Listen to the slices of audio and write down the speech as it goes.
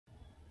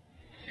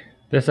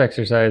This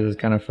exercise is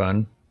kind of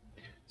fun.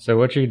 So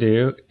what you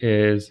do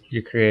is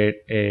you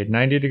create a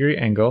 90-degree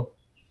angle,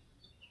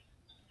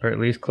 or at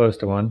least close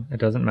to one, it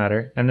doesn't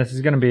matter. And this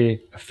is going to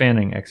be a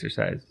fanning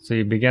exercise. So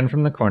you begin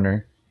from the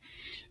corner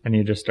and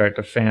you just start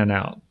to fan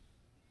out.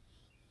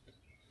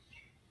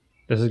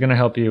 This is going to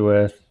help you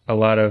with a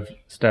lot of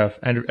stuff,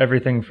 and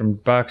everything from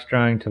box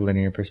drawing to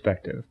linear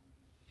perspective.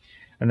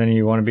 And then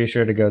you want to be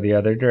sure to go the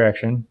other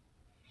direction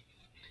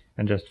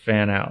and just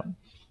fan out.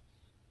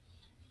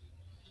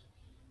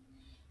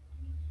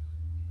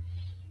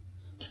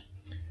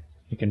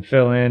 You can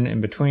fill in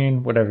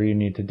between, whatever you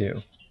need to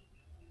do.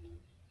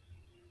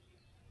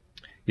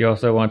 You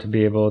also want to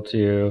be able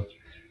to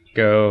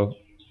go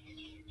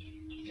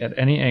at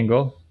any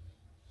angle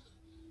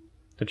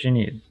that you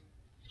need.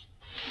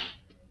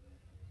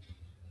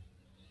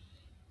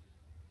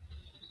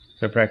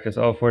 So practice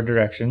all 4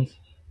 directions.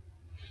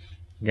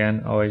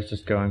 Again, always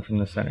just going from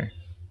the center.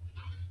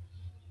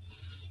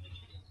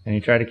 And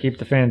you try to keep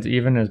the fans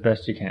even as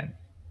best you can.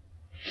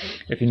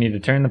 If you need to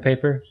turn the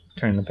paper,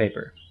 turn the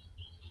paper.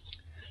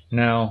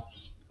 Now,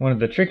 one of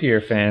the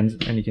trickier fans,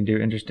 and you can do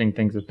interesting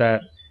things with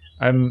that,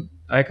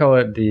 I call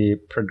it the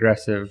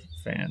progressive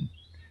fan.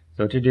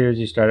 So what you do is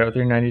you start out with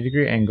your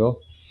 90-degree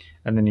angle,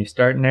 and then you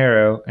start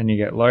narrow and you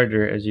get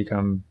larger as you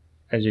come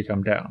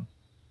down.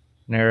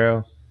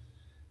 Narrow,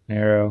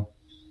 narrow,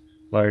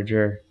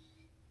 larger,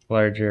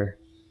 larger,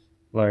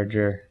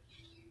 larger,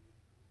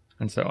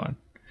 and so on.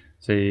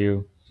 So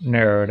you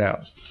narrow it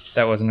out.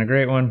 That wasn't a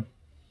great one.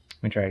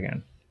 Let me try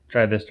again.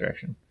 Try this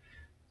direction.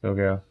 So we'll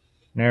go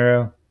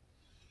narrow,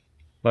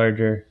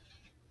 larger,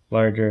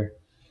 larger,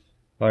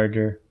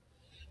 larger,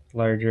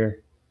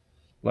 larger,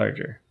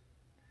 larger.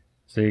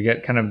 So you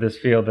get kind of this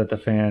feel that the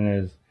fan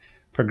is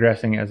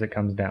progressing as it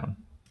comes down.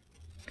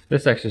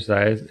 This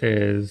exercise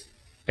is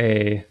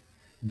a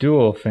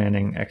dual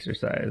fanning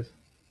exercise.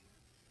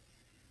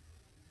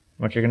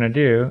 What you're going to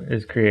do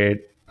is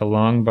create a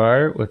long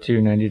bar with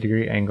 2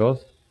 90-degree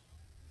angles,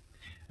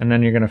 and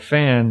then you're going to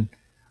fan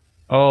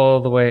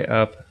all the way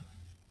up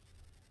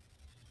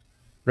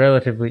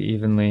relatively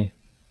evenly,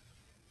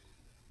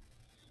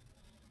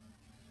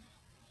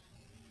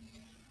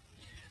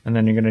 and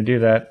then you're going to do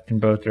that in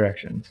both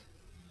directions.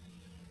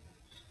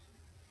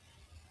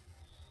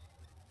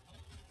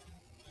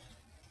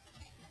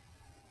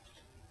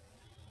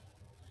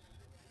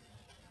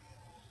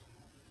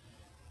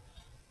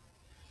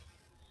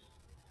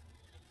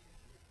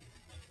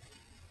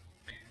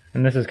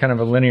 And this is kind of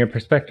a linear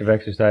perspective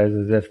exercise,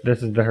 as if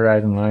this is the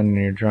horizon line and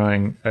you're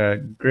drawing a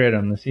grid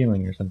on the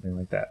ceiling or something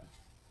like that.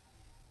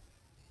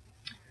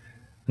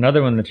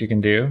 Another one that you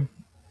can do,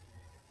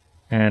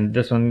 and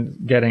this one's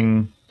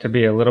getting to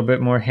be a little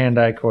bit more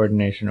hand-eye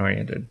coordination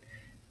oriented.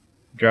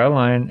 Draw a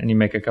line and you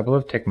make a couple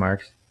of tick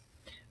marks.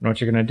 And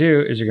what you're going to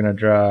do is you're going to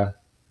draw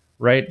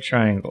right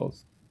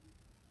triangles.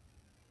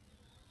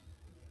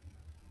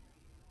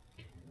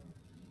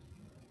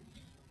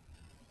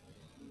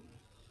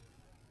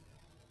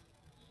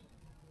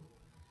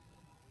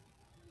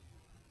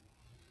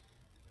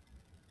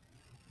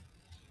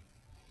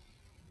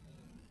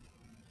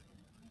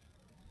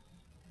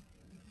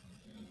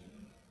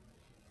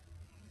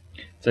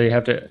 So you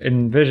have to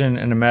envision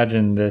and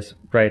imagine this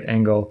right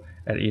angle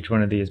at each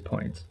one of these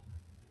points.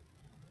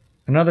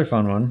 Another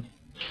fun one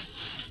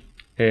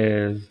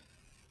is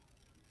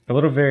a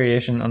little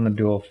variation on the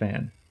dual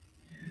fan.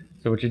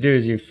 So what you do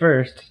is you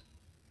first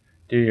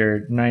do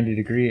your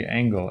 90-degree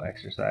angle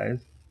exercise,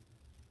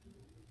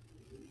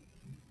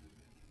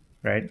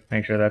 right?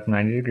 Make sure that's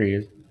 90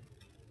 degrees.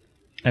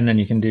 And then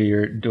you can do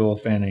your dual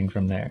fanning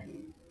from there.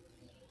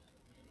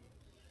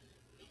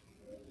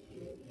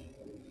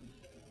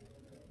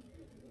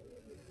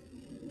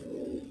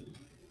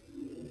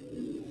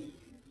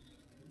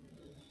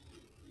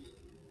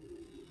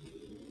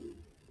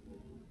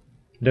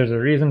 There's a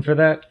reason for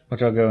that,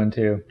 which I'll go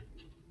into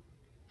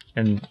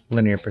in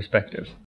linear perspective.